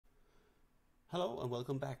Hello and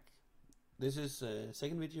welcome back. This is a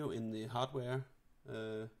second video in the hardware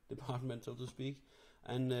department, so to speak,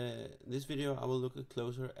 and this video I will look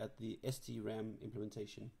closer at the SDRAM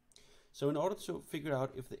implementation. So in order to figure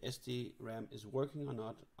out if the SDRAM is working or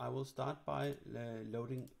not, I will start by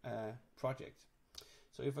loading a project.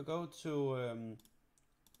 So if I go to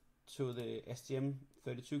the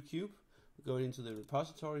STM32 cube, we go into the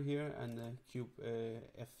repository here and the cube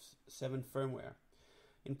F7 firmware.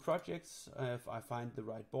 In projects, if I find the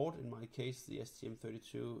right board, in my case the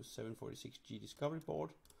STM32F746 discovery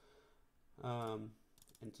board,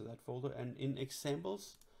 into that folder, and in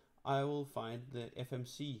examples I will find the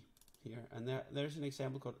FMC here, and there's an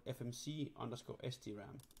example called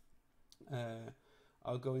FMC_SDRAM.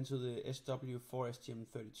 I'll go into the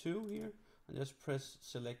SW4STM32 here and just press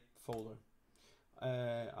select folder.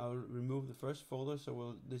 I'll remove the first folder,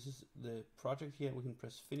 so this is the project here. We can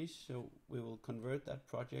press finish, so we will convert that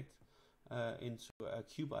project into a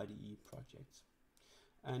Cube IDE project.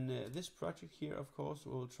 And this project here, of course,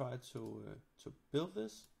 we'll try to build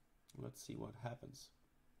this. Let's see what happens.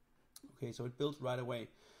 Okay, so it built right away.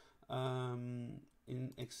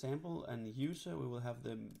 In example and user, we will have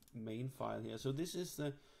the main file here. So this is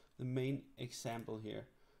the main example here,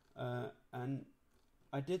 and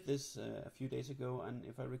I did this a few days ago, and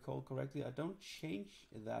if I recall correctly, I don't change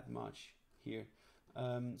that much here.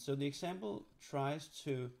 So the example tries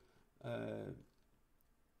to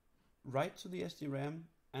write to the SDRAM,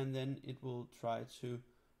 and then it will try to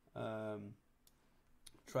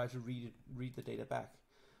read the data back.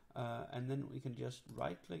 And then we can just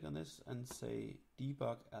right click on this and say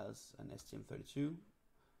debug as an STM32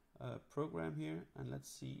 program here, and let's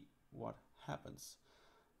see what happens.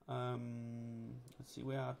 Let's see,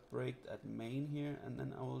 we are breaked at main here, and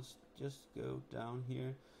then I will just go down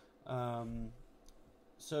here.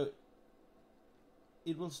 So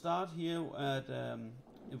it will start here at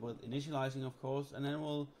with initializing, of course, and then it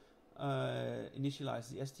will initialize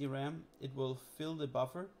the SDRAM. It will fill the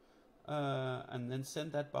buffer and then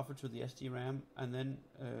send that buffer to the SDRAM and then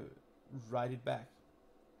write it back.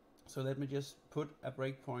 So let me just put a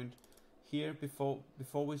breakpoint here before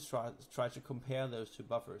we try to compare those two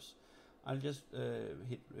buffers. I'll just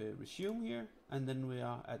hit resume here, and then we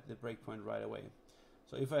are at the breakpoint right away.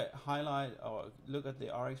 So if I highlight or look at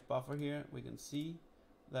the RX buffer here, we can see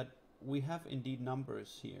that we have indeed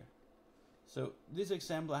numbers here. So this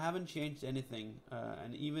example, I haven't changed anything,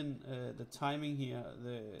 and even the timing here,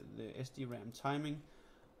 the SDRAM timing,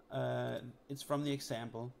 it's from the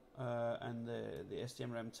example, and the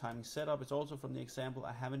SDRAM timing setup is also from the example.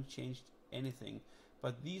 I haven't changed anything,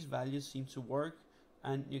 but these values seem to work,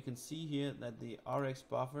 and you can see here that the RX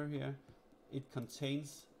buffer here, it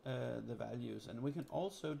contains the values. And we can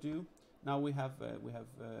also do, now we have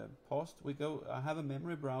paused. I have a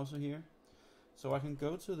memory browser here, so I can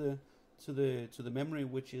go to the memory,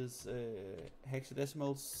 which is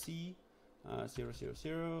hexadecimal C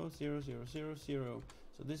 0000000.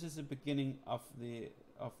 So this is the beginning of the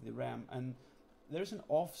RAM, and there's an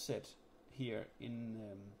offset here in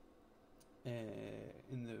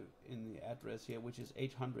the address here, which is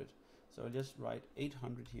 800. So I'll just write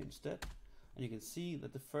 800 here instead, and you can see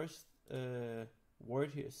that the first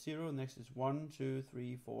word here is 0, next is 1, 2,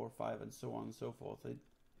 3, 4, 5, and so on and so forth. It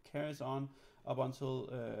carries on up until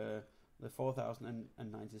the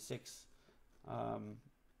 4096.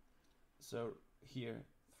 So here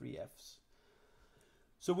 3 Fs.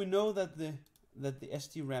 So we know that the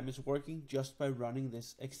SDRAM is working just by running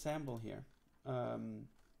this example here.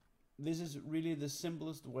 This is really the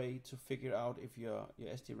simplest way to figure out if your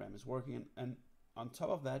SDRAM is working, and on top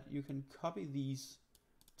of that, you can copy these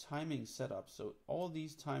timing setups. So all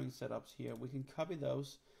these timing setups here, we can copy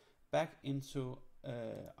those back into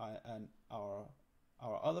our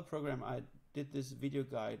other program. I did this video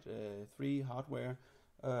guide 3 hardware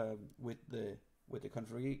with the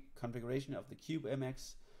configuration of the Cube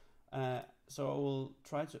MX. So I will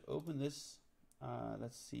try to open this.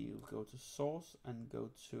 Let's see, we'll go to source and go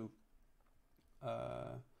to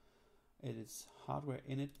it is hardware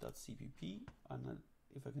init.cpp, and then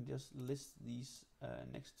if I can just list these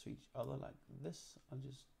next to each other like this, I'll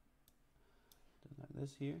just do like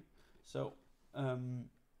this here. So have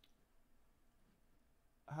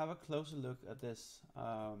a closer look at this,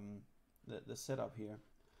 the setup here.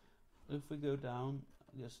 If we go down,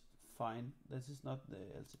 just find, this is not the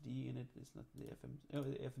LCD in it, it's not the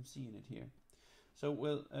FMC in it here. So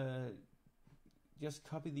we'll just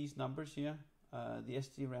copy these numbers here. The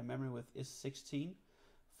SDRAM memory width is 16.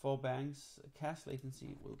 4 banks. Cache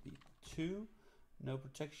latency will be 2. No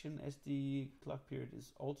protection. SD clock period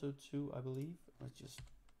is also 2, I believe. Let's just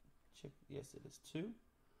check. Yes, it is 2.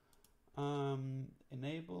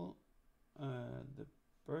 Enable the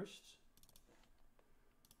burst.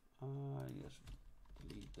 Just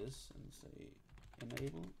delete this and say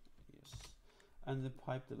enable. Yes, and the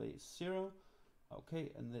pipe delay is 0.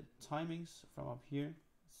 Okay, and the timings from up here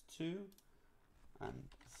is 2 and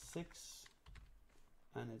 6,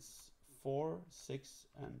 and it's 4, 6,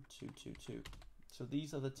 and 2, 2, 2. So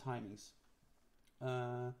these are the timings.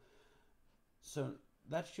 So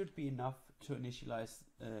that should be enough to initialize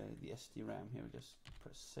the SDRAM here. We just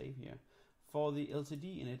press save here. For the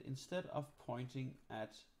LCD init, instead of pointing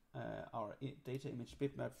at our data image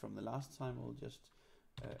bitmap from the last time, we'll just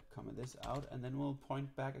comment this out, and then we'll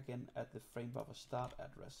point back again at the frame buffer start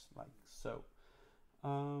address, like so.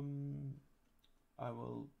 I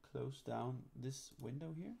will close down this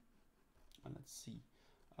window here, and let's see.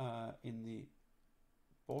 In the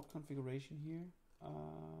board configuration here,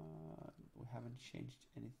 we haven't changed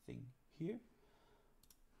anything here.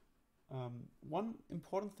 One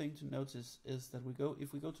important thing to notice is that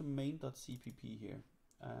if we go to main.cpp here,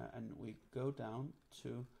 and we go down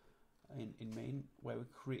to in main where we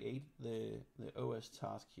create the OS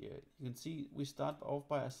task here, you can see we start off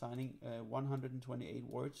by assigning 128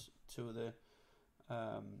 words to the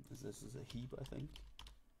this is a heap, I think,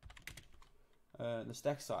 the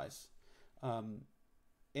stack size.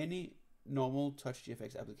 Any normal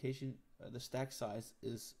TouchGFX application, the stack size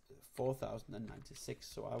is 4096,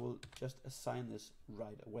 so I will just assign this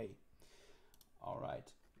right away.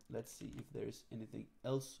 Alright, let's see if there's anything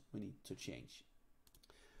else we need to change.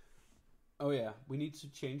 Oh yeah, we need to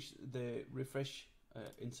change the refresh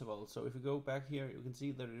interval. So if we go back here, you can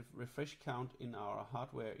see the refresh count in our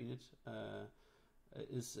hardware init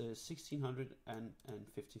is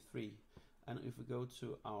 1653. And if we go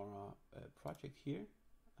to our project here,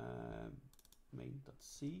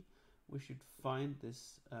 main.c, we should find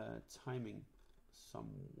this timing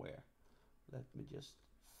somewhere. Let me just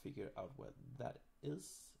figure out where that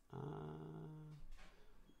is.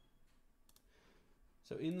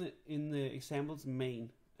 So in the examples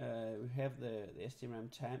main, we have the SDRAM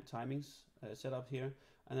timings set up here,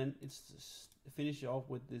 and then it's finished off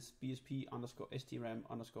with this BSP underscore SDRAM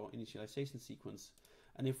underscore initialization sequence.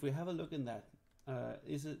 And if we have a look in that,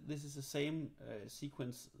 this is the same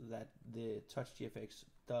sequence that the TouchGFX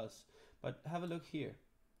does. But have a look here.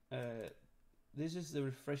 This is the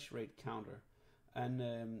refresh rate counter.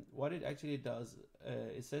 And what it actually does,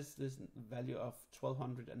 it says this value of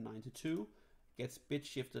 1292 gets bit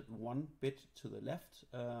shifted 1 bit to the left.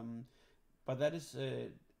 But that is,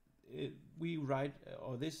 we write,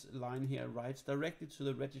 or this line here writes directly to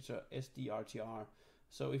the register SDRTR.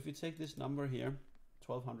 So if you take this number here,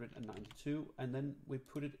 1292, and then we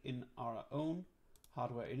put it in our own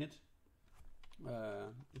hardware init,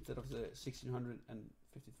 instead of the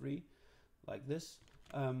 1653, like this,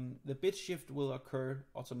 the bit shift will occur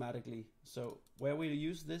automatically. So where we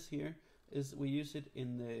use this here is we use it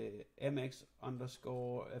in the mx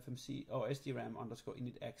underscore fmc or SDRAM underscore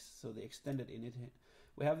initx, so the extended init.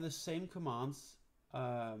 We have the same commands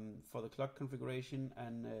for the clock configuration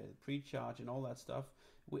and pre-charge and all that stuff.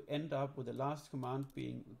 We end up with the last command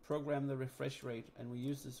being program the refresh rate, and we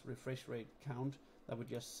use this refresh rate count that we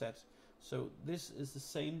just set. So this is the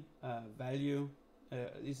same value,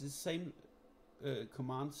 this is the same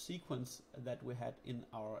command sequence that we had in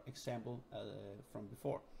our example from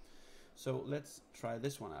before. So let's try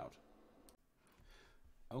this one out.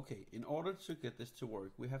 Okay, in order to get this to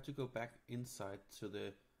work, we have to go back inside to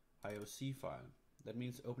the IOC file. That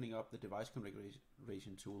means opening up the device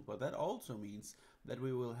configuration tool, but that also means that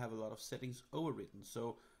we will have a lot of settings overwritten.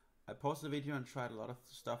 So I paused the video and tried a lot of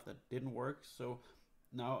stuff that didn't work. So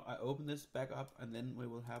now I open this back up, and then we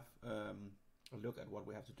will have a look at what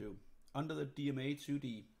we have to do. Under the DMA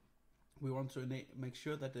 2D, we want to make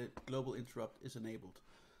sure that the global interrupt is enabled.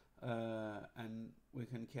 And we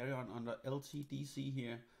can carry on under LTDC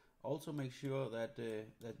here. Also make sure that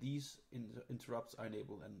that these interrupts are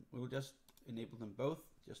enabled, and we will just enable them both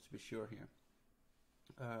just to be sure here.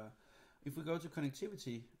 If we go to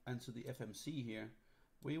connectivity and to the FMC here,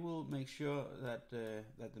 we will make sure that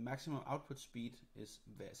that the maximum output speed is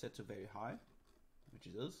set to very high, which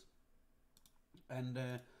it is. And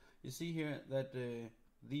you see here that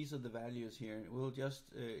these are the values here. We'll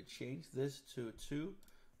just change this to 2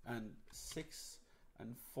 and 6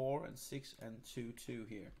 and 4 and 6 and 2, 2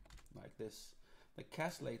 here, like this. The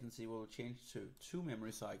cache latency will change to 2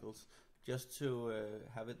 memory cycles, just to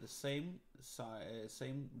have it the same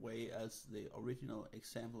way as the original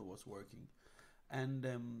example was working. And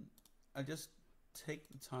I just take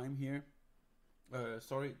the time here.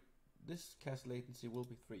 Sorry, this cache latency will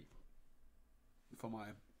be 3 for my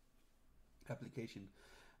application.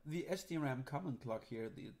 The SDRAM common clock here,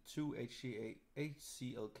 the 2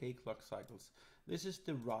 HCLK clock cycles, this is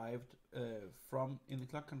derived from, in the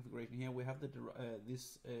clock configuration here, we have the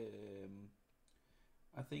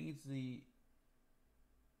I think it's the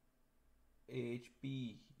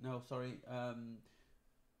AHB, no, sorry,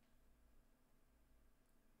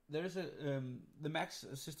 there is the max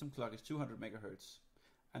system clock is 200 megahertz,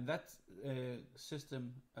 and that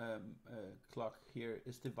system clock here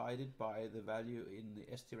is divided by the value in the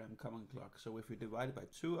SDRAM common clock. So if we divide it by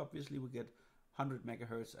 2, obviously we get 100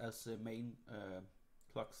 megahertz as the main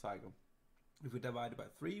clock cycle. If we divide it by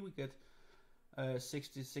 3, we get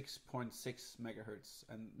 66.6 megahertz,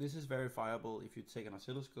 and this is verifiable. If you take an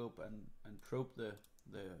oscilloscope and probe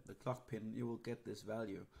the clock pin, you will get this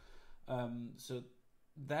value. So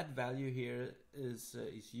that value here is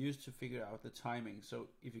used to figure out the timing. So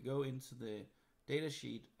if you go into the data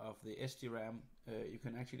sheet of the SDRAM, you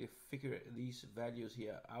can actually figure these values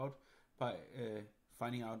here out by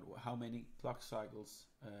finding out how many clock cycles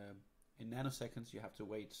in nanoseconds you have to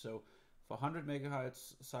wait. So for 100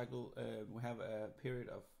 megahertz cycle, we have a period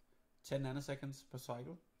of 10 nanoseconds per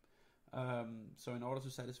cycle. So in order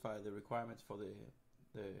to satisfy the requirements for the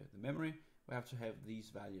memory, we have to have these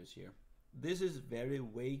values here. This is very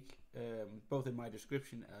vague, both in my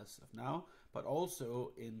description as of now, but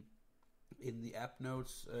also in the app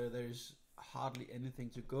notes. There is hardly anything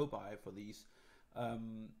to go by for these,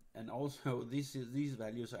 and also these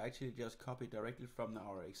values are actually just copied directly from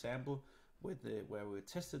our example with where we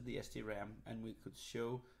tested the SDRAM, and we could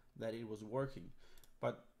show that it was working.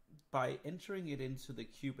 But by entering it into the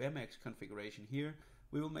CubeMX configuration here,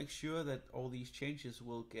 we will make sure that all these changes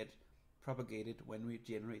will get propagated when we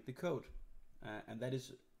generate the code. And that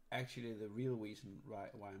is actually the real reason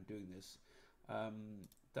why I'm doing this.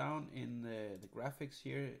 Down in the graphics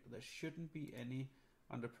here, there shouldn't be any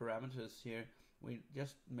under parameters here. We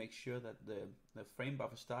just make sure that the frame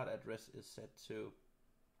buffer start address is set to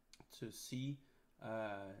C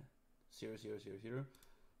 0000.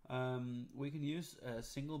 We can use a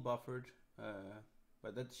single buffered,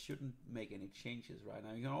 but that shouldn't make any changes right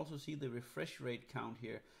now. You can also see the refresh rate count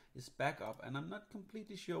here is back up, and I'm not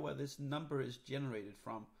completely sure where this number is generated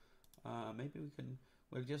from. Maybe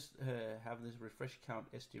we'll just have this refresh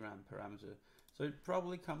count SDRAM parameter. So it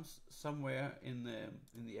probably comes somewhere in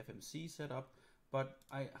the FMC setup, but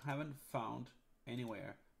I haven't found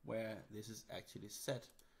anywhere where this is actually set.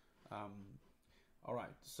 All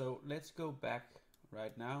right, so let's go back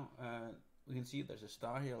right now. We can see there's a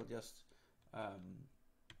star here. I'll just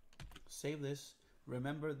save this.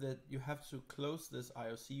 Remember that you have to close this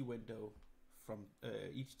IOC window from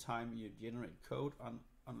each time you generate code,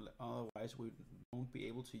 otherwise we won't be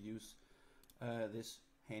able to use this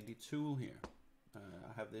handy tool here.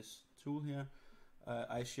 I have this tool here.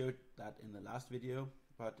 I showed that in the last video,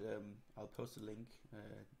 but I'll post a link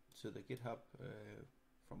to the GitHub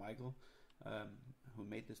from Michael, who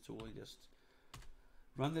made this tool. Just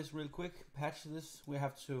run this real quick, patch this. We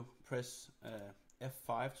have to press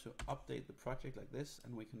F5 to update the project like this,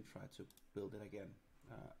 and we can try to build it again.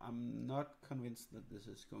 I'm not convinced that this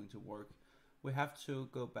is going to work. We have to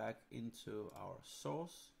go back into our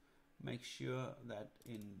source, make sure that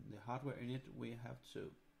in the hardware init we have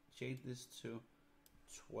to change this to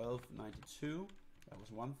 1292. That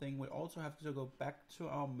was one thing. We also have to go back to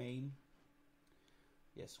our main.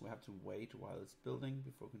 Yes, we have to wait while it's building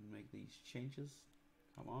before we can make these changes.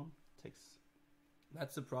 Come on,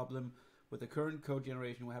 that's the problem with the current code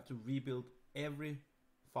generation. We have to rebuild every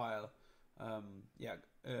file.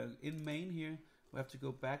 In main here, we have to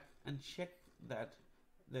go back and check that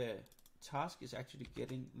the task is actually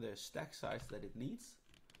getting the stack size that it needs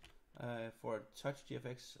for a touch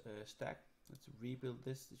GFX stack. Let's rebuild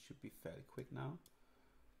this. It should be fairly quick now.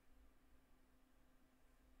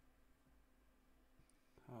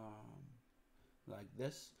 Like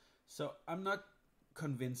this. So I'm not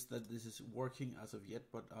convinced that this is working as of yet,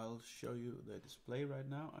 but I'll show you the display right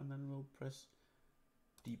now, and then we'll press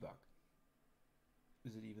debug.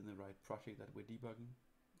 Is it even the right project that we're debugging?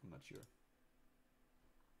 I'm not sure.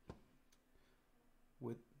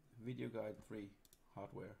 With Video Guide 3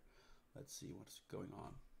 hardware, let's see what's going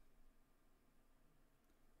on.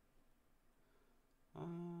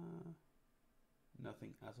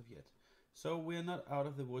 Nothing as of yet. So we're not out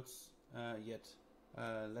of the woods yet.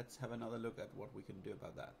 Let's have another look at what we can do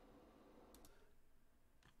about that.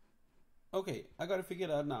 Okay, I got it figured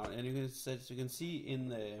out now, and as you can see in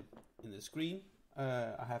the screen,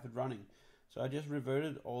 I have it running. So I just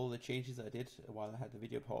reverted all the changes I did while I had the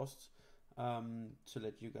video paused, to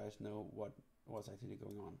let you guys know what was actually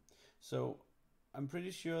going on. So I'm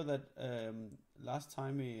pretty sure that last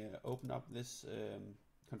time we opened up this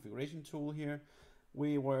configuration tool here,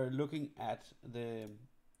 we were looking at the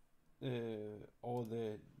all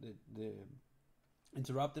the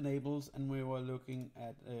interrupt enables, and we were looking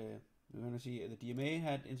at we're going to see the DMA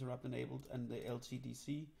had interrupt enabled and the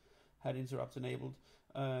LTDC had interrupt enabled.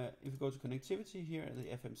 If you go to connectivity here, the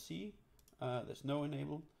FMC, there's no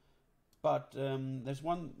enable. But there's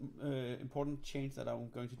one important change that I'm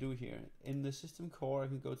going to do here. In the system core, I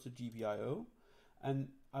can go to GPIO, and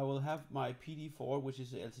I will have my PD4, which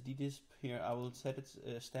is the LCD disp here. I will set its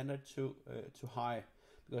standard to high,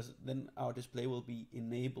 because then our display will be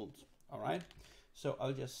enabled. All right. So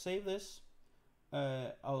I'll just save this.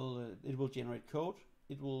 It will generate code.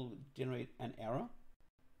 It will generate an error,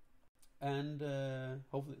 and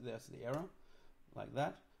hopefully there's the error, like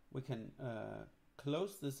that. We can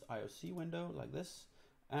close this IOC window like this,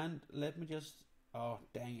 and let me just, oh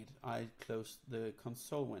dang it, I closed the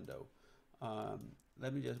console window.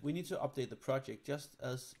 We need to update the project just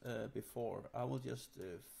as before. I will just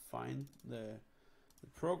find the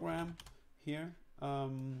program here.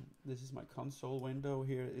 This is my console window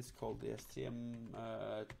here. It's called the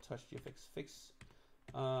STM32F746 fix.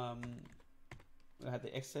 I had the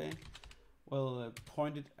XA. Well,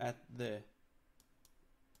 pointed at the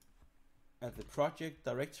project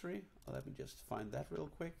directory. Let me just find that real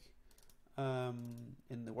quick.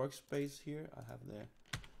 In the workspace here, I have the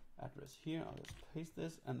address here. I'll just paste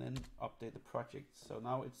this and then update the project. So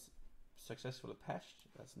now it's successfully patched.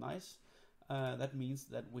 That's nice. That means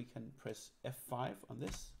that we can press F5 on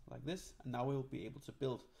this, like this, and now we'll be able to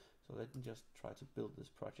build. So let me just try to build this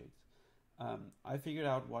project. I figured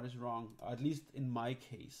out what is wrong, at least in my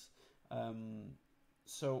case.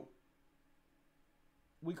 So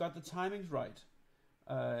we got the timings right.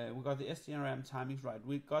 We got the SDRAM timings right.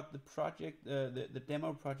 We got the project, the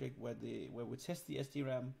demo project where we test the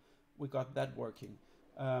SDRAM. We got that working,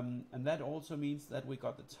 and that also means that we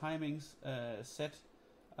got the timings set.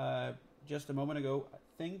 Just a moment ago, I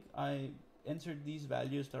think I entered these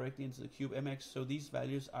values directly into the Cube MX, so these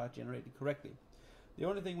values are generated correctly. The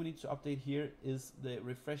only thing we need to update here is the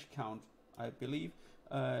refresh count. I believe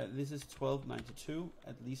this is 1292.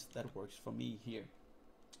 At least that works for me here.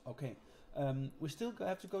 Okay, we still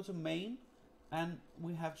have to go to main, and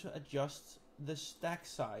we have to adjust the stack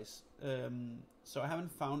size. So I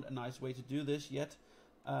haven't found a nice way to do this yet.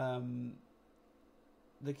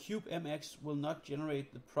 The Cube MX will not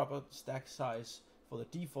generate the proper stack size for the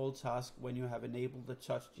default task when you have enabled the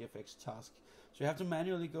touch GFX task. So you have to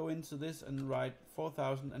manually go into this and write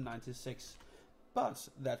 4096. But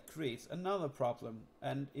that creates another problem.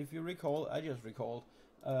 And if you recall, I just recalled,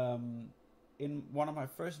 in one of my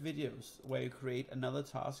first videos where you create another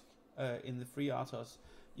task in the FreeRTOS,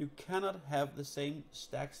 you cannot have the same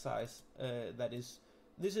stack size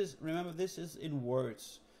remember, this is in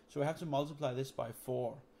words. So we have to multiply this by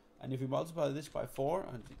 4. And if you multiply this by 4,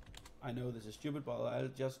 and I know this is stupid, but I'll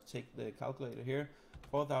just take the calculator here.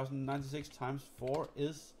 4096 times 4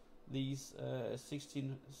 is these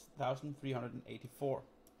 16,384.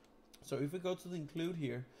 So if we go to the include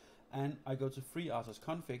here, and I go to FreeRTOS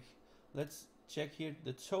config, let's check here.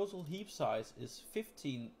 The total heap size is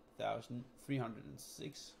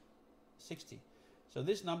 15,360. So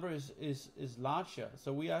this number is larger.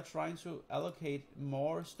 So we are trying to allocate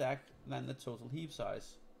more stack than the total heap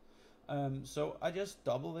size. So I just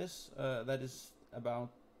double this. That is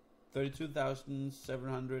about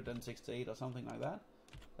 32,768 or something like that.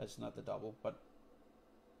 That's not the double, but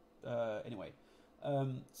anyway.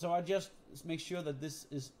 So I just make sure that this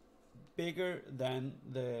is bigger than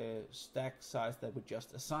the stack size that we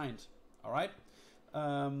just assigned. All right.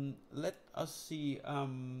 Let us see.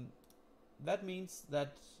 That means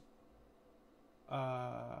that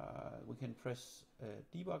we can press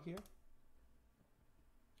debug here.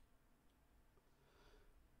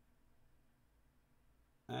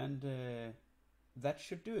 And that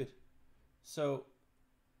should do it. So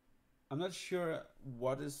I'm not sure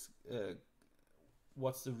what's the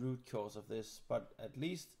root cause of this, but at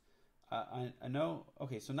least I know.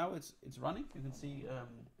 Okay, so now it's running. You can see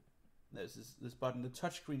there's this button. The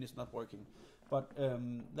touch screen is not working. But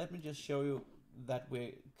let me just show you that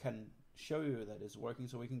we can show you that it's working.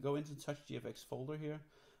 So we can go into TouchGFX folder here,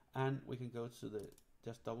 and we can go to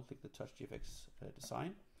just double click the TouchGFX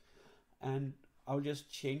design, and I'll just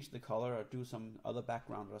change the color or do some other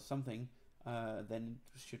background or something. Then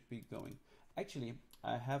it should be going. Actually,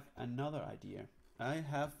 I have another idea. I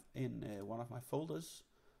have in one of my folders.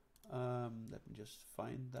 Let me just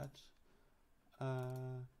find that.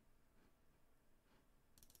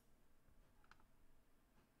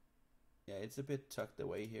 Yeah, it's a bit tucked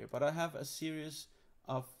away here, but I have a series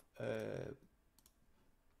of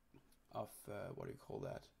what do you call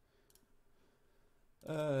that,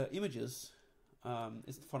 images.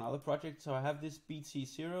 It's for another project, so I have this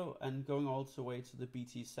BT0 and going all the way to the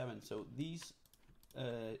BT7. So these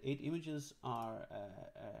 8 images are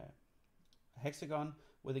a hexagon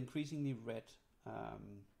with increasingly red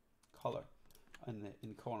color in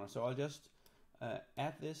the corner. So I'll just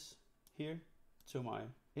add this here to my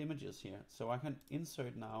images here. So I can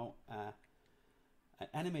insert now an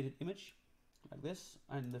animated image like this,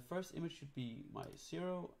 and the first image should be my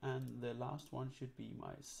 0 and the last one should be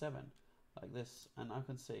my 7 like this, and I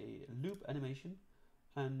can say loop animation,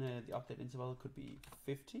 and the update interval could be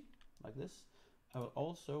 50 like this. I will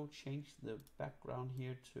also change the background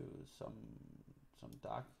here to some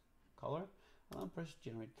dark color, and I'll press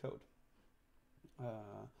generate code.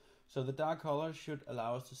 So the dark color should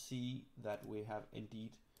allow us to see that we have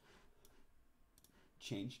indeed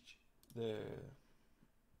changed the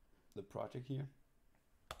project here.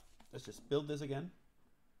 Let's just build this again,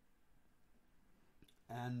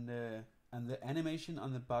 and the animation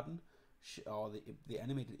on the button or the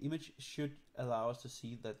animated image should allow us to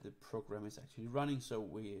see that the program is actually running, so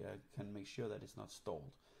we can make sure that it's not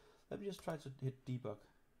stalled. Let me just try to hit debug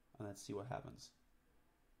and let's see what happens.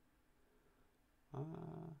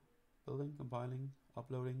 Building, compiling,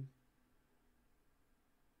 uploading.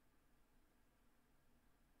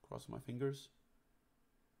 Cross my fingers.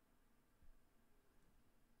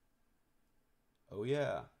 Oh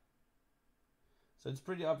yeah. So it's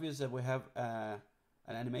pretty obvious that we have an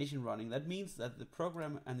animation running. That means that the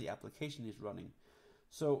program and the application is running.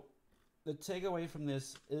 So the takeaway from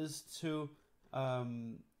this is to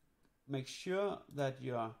make sure that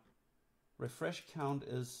your refresh count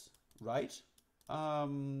is right.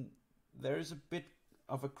 There is a bit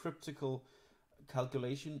of a cryptical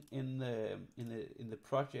calculation in the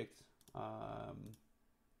project.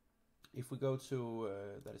 If we go to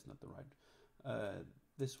that is not the right.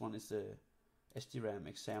 This one is the SDRAM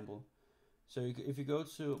example. So if you go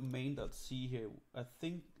to main.c here, I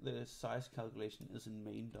think the size calculation is in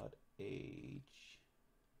main.h.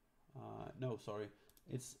 No, sorry,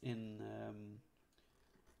 it's in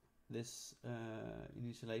this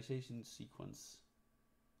initialization sequence.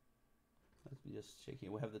 Let me just check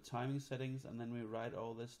here. We have the timing settings, and then we write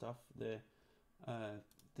all this stuff.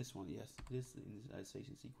 This one, yes, this is the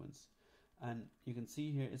initialization sequence, and you can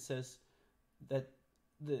see here it says that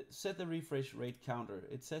set the refresh rate counter.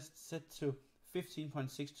 It says set to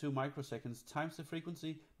 15.62 microseconds times the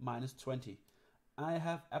frequency minus 20. I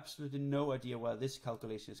have absolutely no idea where this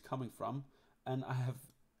calculation is coming from, and I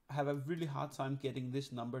have a really hard time getting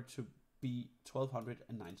this number to be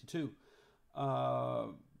 1292.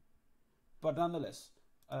 But nonetheless,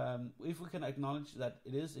 if we can acknowledge that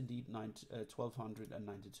it is indeed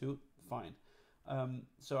 1292, fine.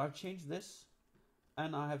 So I've changed this.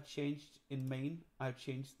 And I have changed in main, I've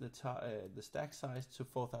changed the stack size to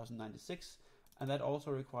 4096, and that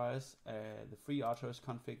also requires the FreeRTOS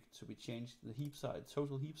config to be changed, the heap size,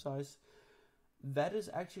 total heap size. That is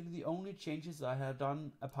actually the only changes I have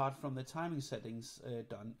done apart from the timing settings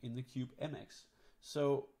done in the Cube MX.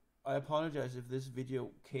 So I apologize if this video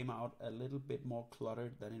came out a little bit more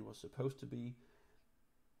cluttered than it was supposed to be,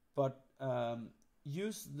 but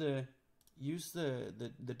use the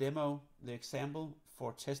demo, the example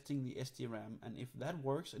for testing the SDRAM, and if that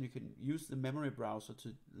works, and you can use the memory browser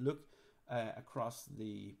to look across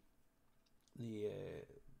the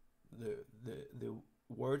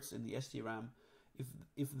words in the SDRAM,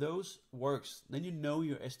 if those works, then you know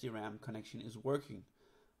your SDRAM connection is working,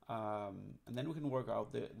 and then we can work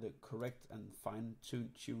out the correct and fine tune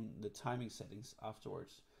the timing settings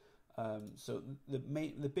afterwards. So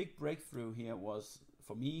the big breakthrough here was,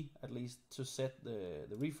 for me at least, to set the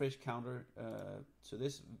refresh counter to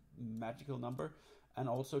this magical number, and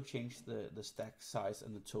also change the stack size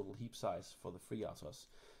and the total heap size for the FreeRTOS.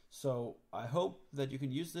 So I hope that you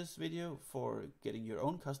can use this video for getting your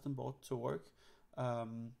own custom board to work.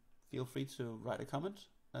 Feel free to write a comment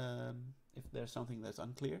if there's something that's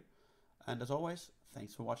unclear. And as always,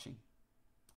 thanks for watching.